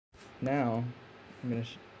now I'm going to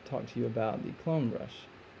talk to you about the clone brush.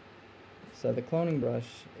 So the cloning brush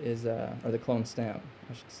is, or the clone stamp,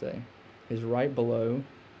 I should say, is right below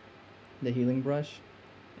the healing brush,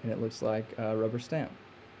 and it looks like a rubber stamp.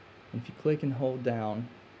 And if you click and hold down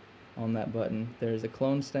on that button, there's a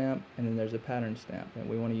clone stamp and then there's a pattern stamp, and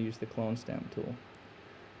we want to use the clone stamp tool.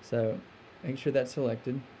 So make sure that's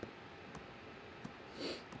selected.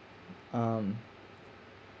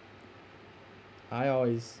 I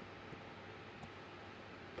always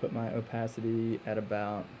put my opacity at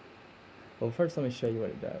about, well, first let me show you what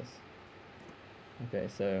it does. Okay,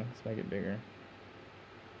 so let's make it bigger.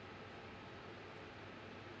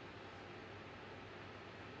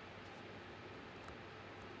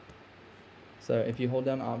 So if you hold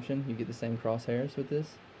down Option, you get the same crosshairs with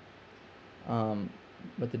this.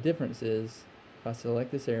 But the difference is, if I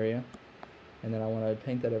select this area, and then I want to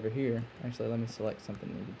paint that over here, actually let me select something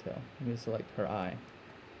in detail. Let me select her eye.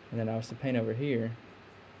 And then I was to paint over here,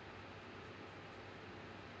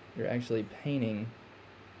 you're actually painting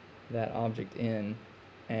that object in,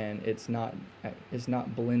 and it's not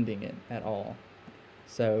blending it at all.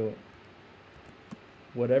 So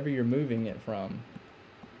whatever you're moving it from,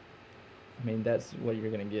 I mean, that's what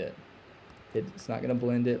you're going to get. It's not going to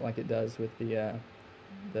blend it like it does with the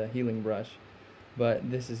healing brush,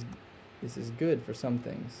 but this is good for some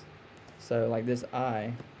things. So like this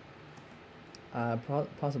eye, I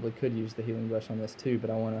possibly could use the healing brush on this too, but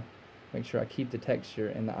I want to make sure I keep the texture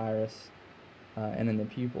in the iris and in the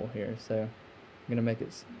pupil here. So I'm going to make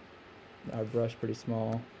our brush pretty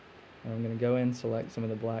small, and I'm going to go in, select some of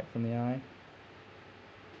the black from the eye,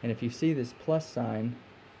 and if you see this plus sign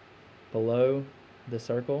below the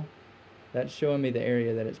circle, that's showing me the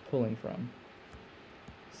area that it's pulling from.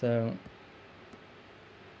 So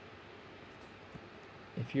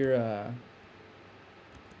if you're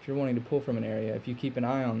wanting to pull from an area, if you keep an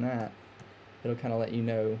eye on that, it'll kind of let you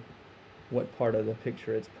know what part of the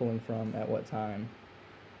picture it's pulling from at what time,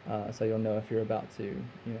 so you'll know if you're about to,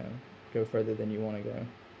 go further than you want to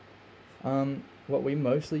go. What we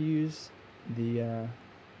mostly use the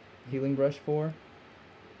healing brush for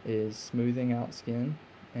is smoothing out skin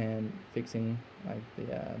and fixing like the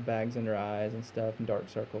bags under eyes and stuff and dark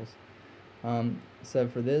circles. So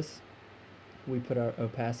for this, we put our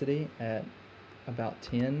opacity at about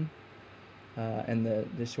 10, and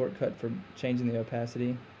the shortcut for changing the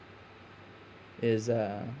opacity is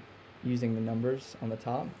using the numbers on the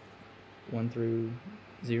top, 1 through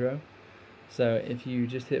 0. So if you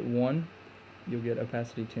just hit 1, you'll get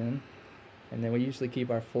opacity 10, and then we usually keep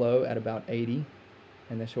our flow at about 80,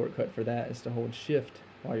 and the shortcut for that is to hold shift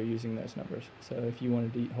while you're using those numbers. So if you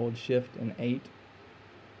wanted to hold shift and 8,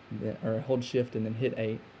 or hold shift and then hit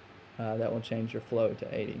 8, that will change your flow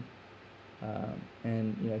to 80.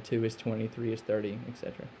 And 2 is 20, 3 is 30,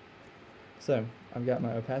 etc. So I've got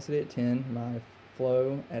my opacity at 10, my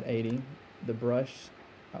flow at 80. The brush,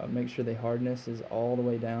 make sure the hardness is all the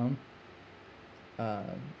way down,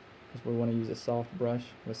 because we want to use a soft brush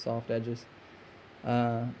with soft edges.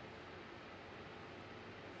 About,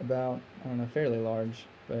 I don't know, fairly large,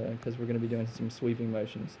 because we're going to be doing some sweeping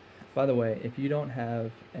motions. By the way, if you don't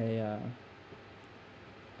have a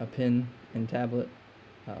pen and tablet,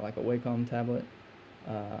 like a Wacom tablet,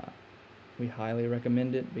 we highly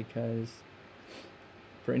recommend it, because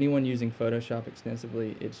for anyone using Photoshop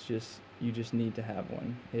extensively, you just need to have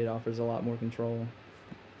one. It offers a lot more control,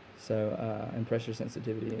 so and pressure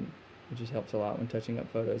sensitivity, and it just helps a lot when touching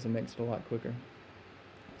up photos and makes it a lot quicker.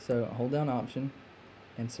 So hold down Option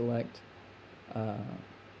and select an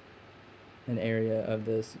area of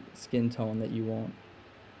the skin tone that you want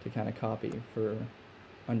to kind of copy for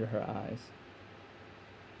under her eyes.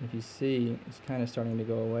 If you see, it's kind of starting to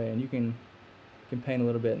go away, and you can paint a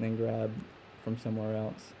little bit and then grab from somewhere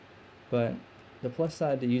else. But the plus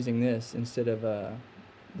side to using this instead of the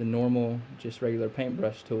normal, just regular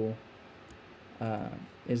paintbrush tool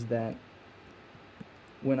is that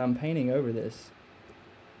when I'm painting over this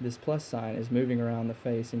plus sign is moving around the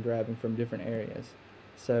face and grabbing from different areas.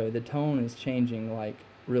 So the tone is changing like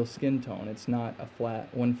real skin tone. It's not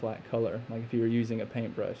one flat color like if you were using a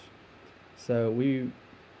paintbrush. So we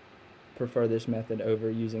prefer this method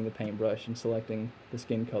over using the paintbrush and selecting the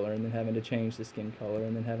skin color and then having to change the skin color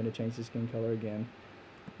and then having to change the skin color again.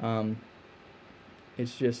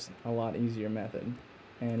 It's just a lot easier method,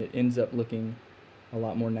 and it ends up looking a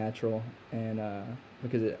lot more natural, and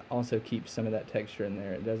because it also keeps some of that texture in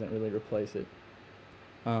there. It doesn't really replace it.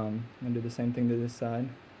 I'm going to do the same thing to this side.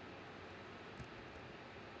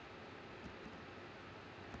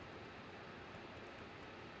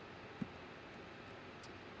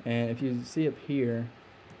 And if you see up here,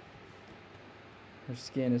 her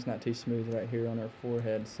skin is not too smooth right here on her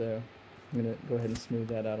forehead, so I'm going to go ahead and smooth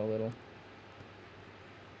that out a little.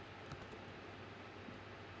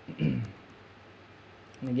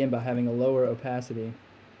 And again, by having a lower opacity,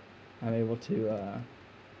 I'm able to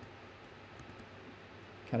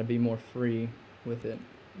kind of be more free with it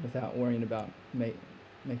without worrying about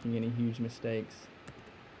making any huge mistakes.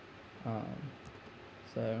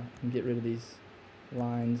 So I can get rid of these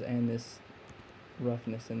lines and this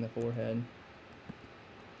roughness in the forehead.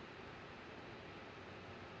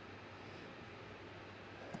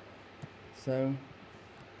 So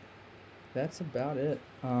that's about it.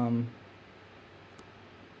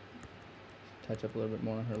 Touch up a little bit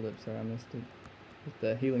more on her lips there. I missed it with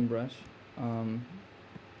the healing brush.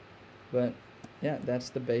 But yeah, that's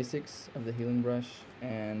the basics of the healing brush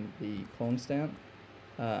and the clone stamp.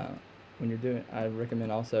 When you're doing, I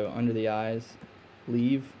recommend also under the eyes,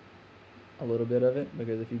 leave a little bit of it,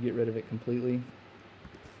 because if you get rid of it completely,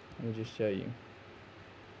 let me just show you.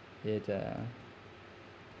 It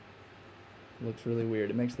looks really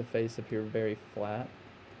weird. It makes the face appear very flat,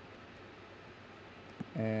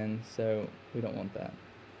 and so we don't want that.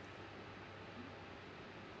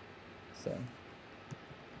 So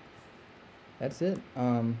that's it.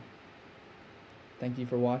 Thank you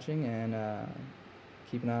for watching, and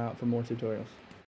keep an eye out for more tutorials.